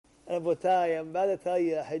Rabotai, I'm about to tell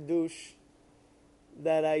you a hadush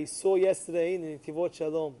that I saw yesterday in Netivot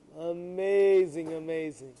Shalom. Amazing,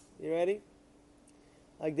 amazing. You ready?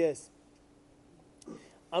 Like this.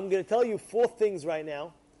 I'm going to tell you 4 things right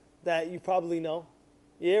now that you probably know.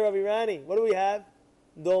 Yeah, Rabbi Rani, what do we have?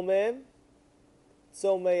 Domem,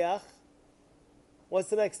 Tzomeach. What's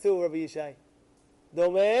the next 2, Rabbi Yishai?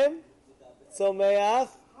 Domem, Tzomeach,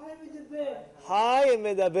 Hai and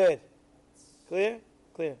Medaber. Clear?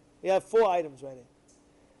 Clear. We have 4 items right here.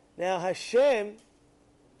 Now Hashem,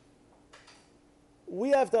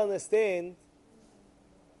 we have to understand,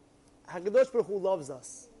 HaKadosh Baruch Hu loves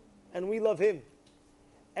us, and we love Him.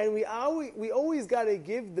 And we always got to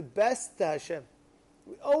give the best to Hashem.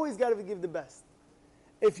 We always got to give the best.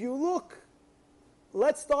 If you look,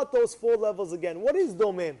 let's start those 4 levels again. What is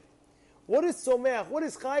Domem? What is Someach? What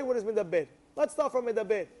is Chai? What is Medaber? Let's start from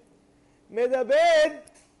Medaber. Medaber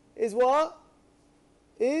is what?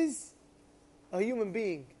 Is a human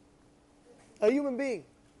being. A human being.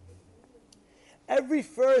 Every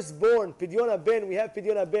firstborn, Pidyon HaBen, we have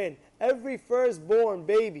Pidyon HaBen. Every firstborn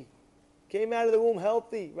baby came out of the womb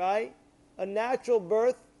healthy, right? A natural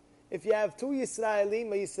birth. If you have 2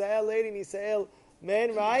 Yisraelim, a Yisrael lady and Yisrael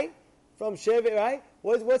man, right? From Shevet, right?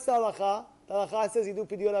 What's the halacha? The halacha says you do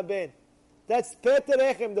Pidyon HaBen. That's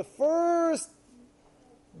Peterechem, the first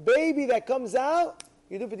baby that comes out,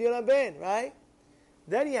 you do Pidyon HaBen, right?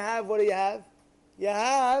 Then you have, what do you have? You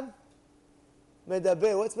have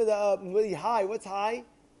Medaber. What's Medaber? High. What's high?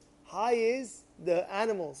 High is the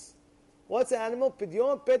animals. What's an animal?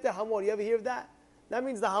 Pidyon Pete Hamor. You ever hear of that? That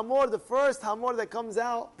means the Hamor, the first Hamor that comes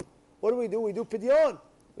out. What do? We do Pidyon.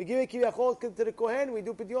 We give it Kiviyachol to the Kohen. We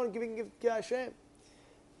do Pidyon, giving it to Hashem.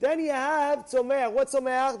 Then you have Tzomeach. What's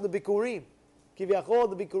Tzomeach? The Bikurim.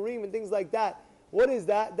 Kiviyachol, the Bikurim, and things like that. What is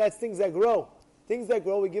that? That's things that grow. Things that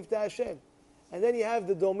grow, we give to Hashem. And then you have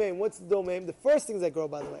the Domem. What's the Domem? The first things that grow,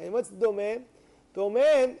 by the way. And what's the Domem?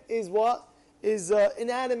 Domem is what? Is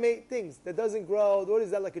inanimate things that doesn't grow. What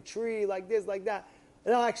is that? Like a tree, like this, like that.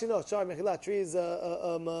 No, actually, no. Sorry, Mechila. Tree is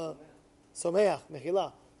Someach.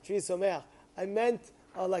 Mechila. Tree is Someach. I meant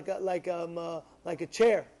like a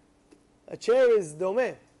chair. A chair is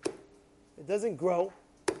Domem. It doesn't grow,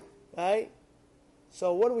 right?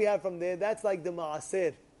 So what do we have from there? That's like the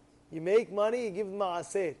Ma'aser. You make money, you give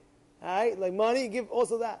Ma'aser. Alright? Like money, you give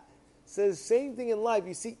also that. So the same thing in life.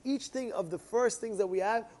 You see, each thing of the first things that we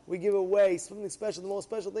have, we give away. Something special, the most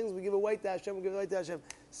special things, we give away to Hashem, we give away to Hashem.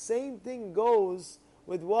 Same thing goes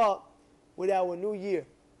with what? With our new year.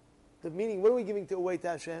 The meaning, what are we giving away to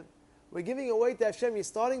Hashem? We're giving away to Hashem. You're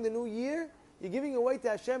starting the new year, you're giving away to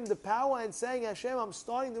Hashem the power and saying, Hashem, I'm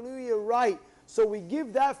starting the new year right. So we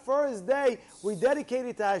give that first day, we dedicate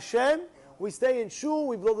it to Hashem. We stay in shul,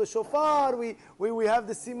 we blow the shofar, we have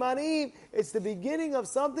the simanim. It's the beginning of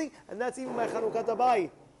something, and that's even by Chanukah Habayit.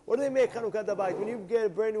 What do they make Chanukah Habayit? When you get a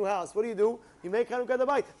brand new house, what do? You make Chanukah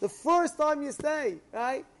Habayit. The first time you stay,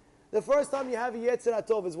 right? The first time you have a Yetzer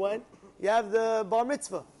Tov is when? You have the Bar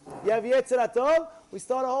Mitzvah. You have Yetzer Tov, we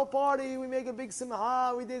start a whole party, we make a big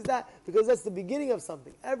simcha, we did that, because that's the beginning of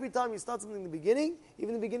something. Every time you start something in the beginning,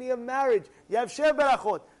 even the beginning of marriage, you have Sheh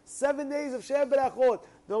Berachot. 7 days of Sheh Berachot.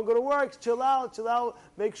 Don't go to work, chill out,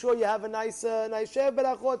 make sure you have a nice Sheh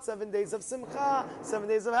Berachot, 7 days of simcha, 7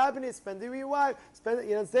 days of happiness, spend it with your wife,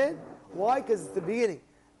 you understand? Why? Because it's the beginning.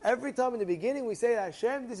 Every time in the beginning we say,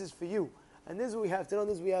 Hashem, this is for you. And this is what we have to know,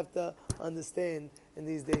 this is what we have to understand in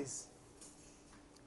these days.